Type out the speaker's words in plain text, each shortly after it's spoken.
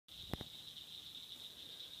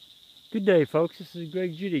Good day, folks. This is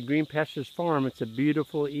Judy, Green Pastures Farm. It's a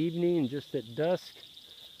beautiful evening, just at dusk.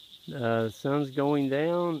 The sun's going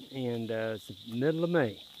down, and it's the middle of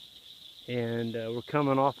May. And we're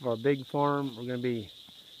coming off of our big farm. We're going to be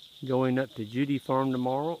going up to Judy Farm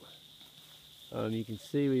tomorrow. You can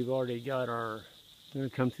see we've already got we're going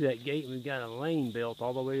to come through that gate, and we've got a lane built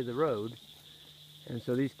all the way to the road. And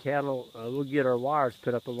so these cattle, we'll get our wires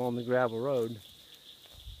put up along the gravel road.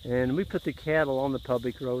 And we put the cattle on the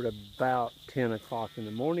public road about 10 o'clock in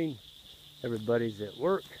the morning. Everybody's at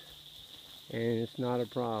work, and it's not a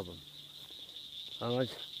problem. I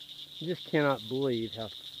just cannot believe how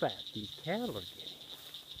fat these cattle are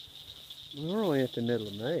getting. We're only at the middle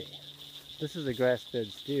of May. This is a grass-fed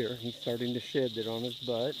steer. He's starting to shed it on his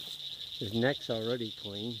butt. His neck's already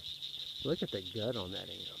clean. Look at the gut on that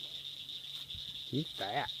animal. He's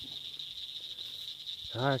fat.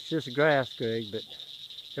 It's just grass, Greg, but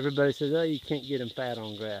everybody says, oh, you can't get them fat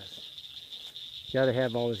on grass. You got to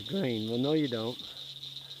have all this grain. Well, no, you don't.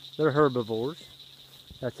 They're herbivores.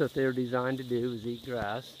 That's what they're designed to do, is eat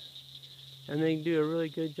grass. And they do a really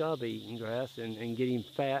good job of eating grass and getting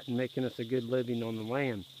fat and making us a good living on the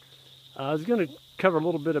land. I was going to cover a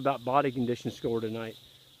little bit about body condition score tonight.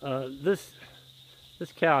 This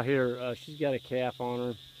cow here, she's got a calf on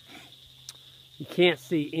her. You can't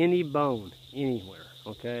see any bone anywhere,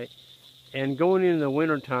 okay? And going into the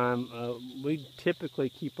winter time, we typically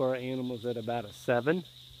keep our animals at about a 7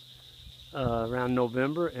 around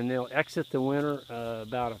November, and they'll exit the winter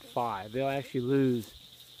about a 5. They'll actually lose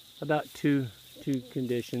about two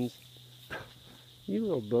conditions. You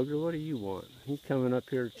little booger, what do you want? He's coming up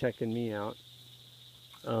here checking me out.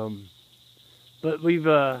 But we've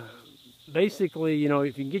basically, you know,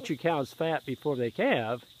 if you can get your cows fat before they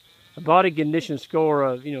calve, a body condition score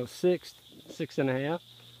of, 6, 6.5,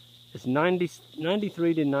 it's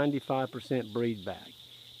 93 to 95% breed back.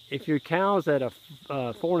 If your cow's at a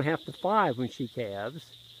 4.5 to 5 when she calves,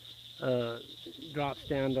 drops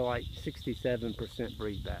down to like 67%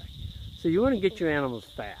 breed back. So you want to get your animals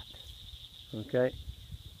fat, okay?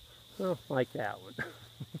 Well, like that one.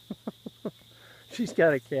 She's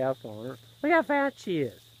got a calf on her. Look how fat she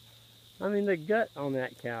is. I mean, the gut on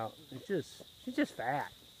that cow, she's just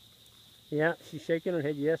fat. Yeah, she's shaking her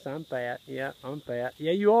head. Yes, I'm fat. Yeah, I'm fat.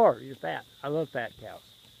 Yeah, you are. You're fat. I love fat cows.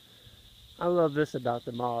 I love this about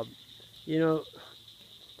the mob. You know,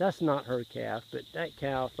 that's not her calf, but that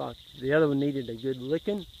cow thought the other one needed a good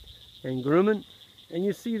licking and grooming. And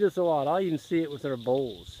you see this a lot. I even see it with our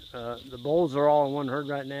bulls. The bulls are all in one herd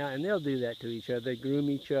right now, and they'll do that to each other. They groom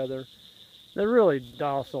each other. They're really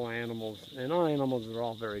docile animals, and our animals are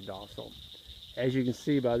all very docile. As you can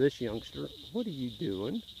see by this youngster. What are you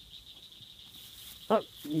doing? Oh,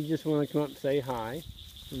 you just want to come up and say hi,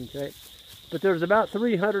 okay? But there's about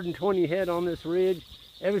 320 head on this ridge.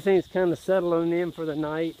 Everything's kind of settling in for the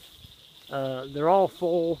night. They're all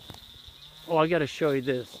full. Oh, I got to show you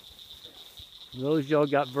this. Those y'all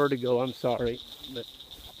got vertigo, I'm sorry, but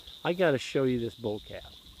I got to show you this bull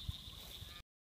calf.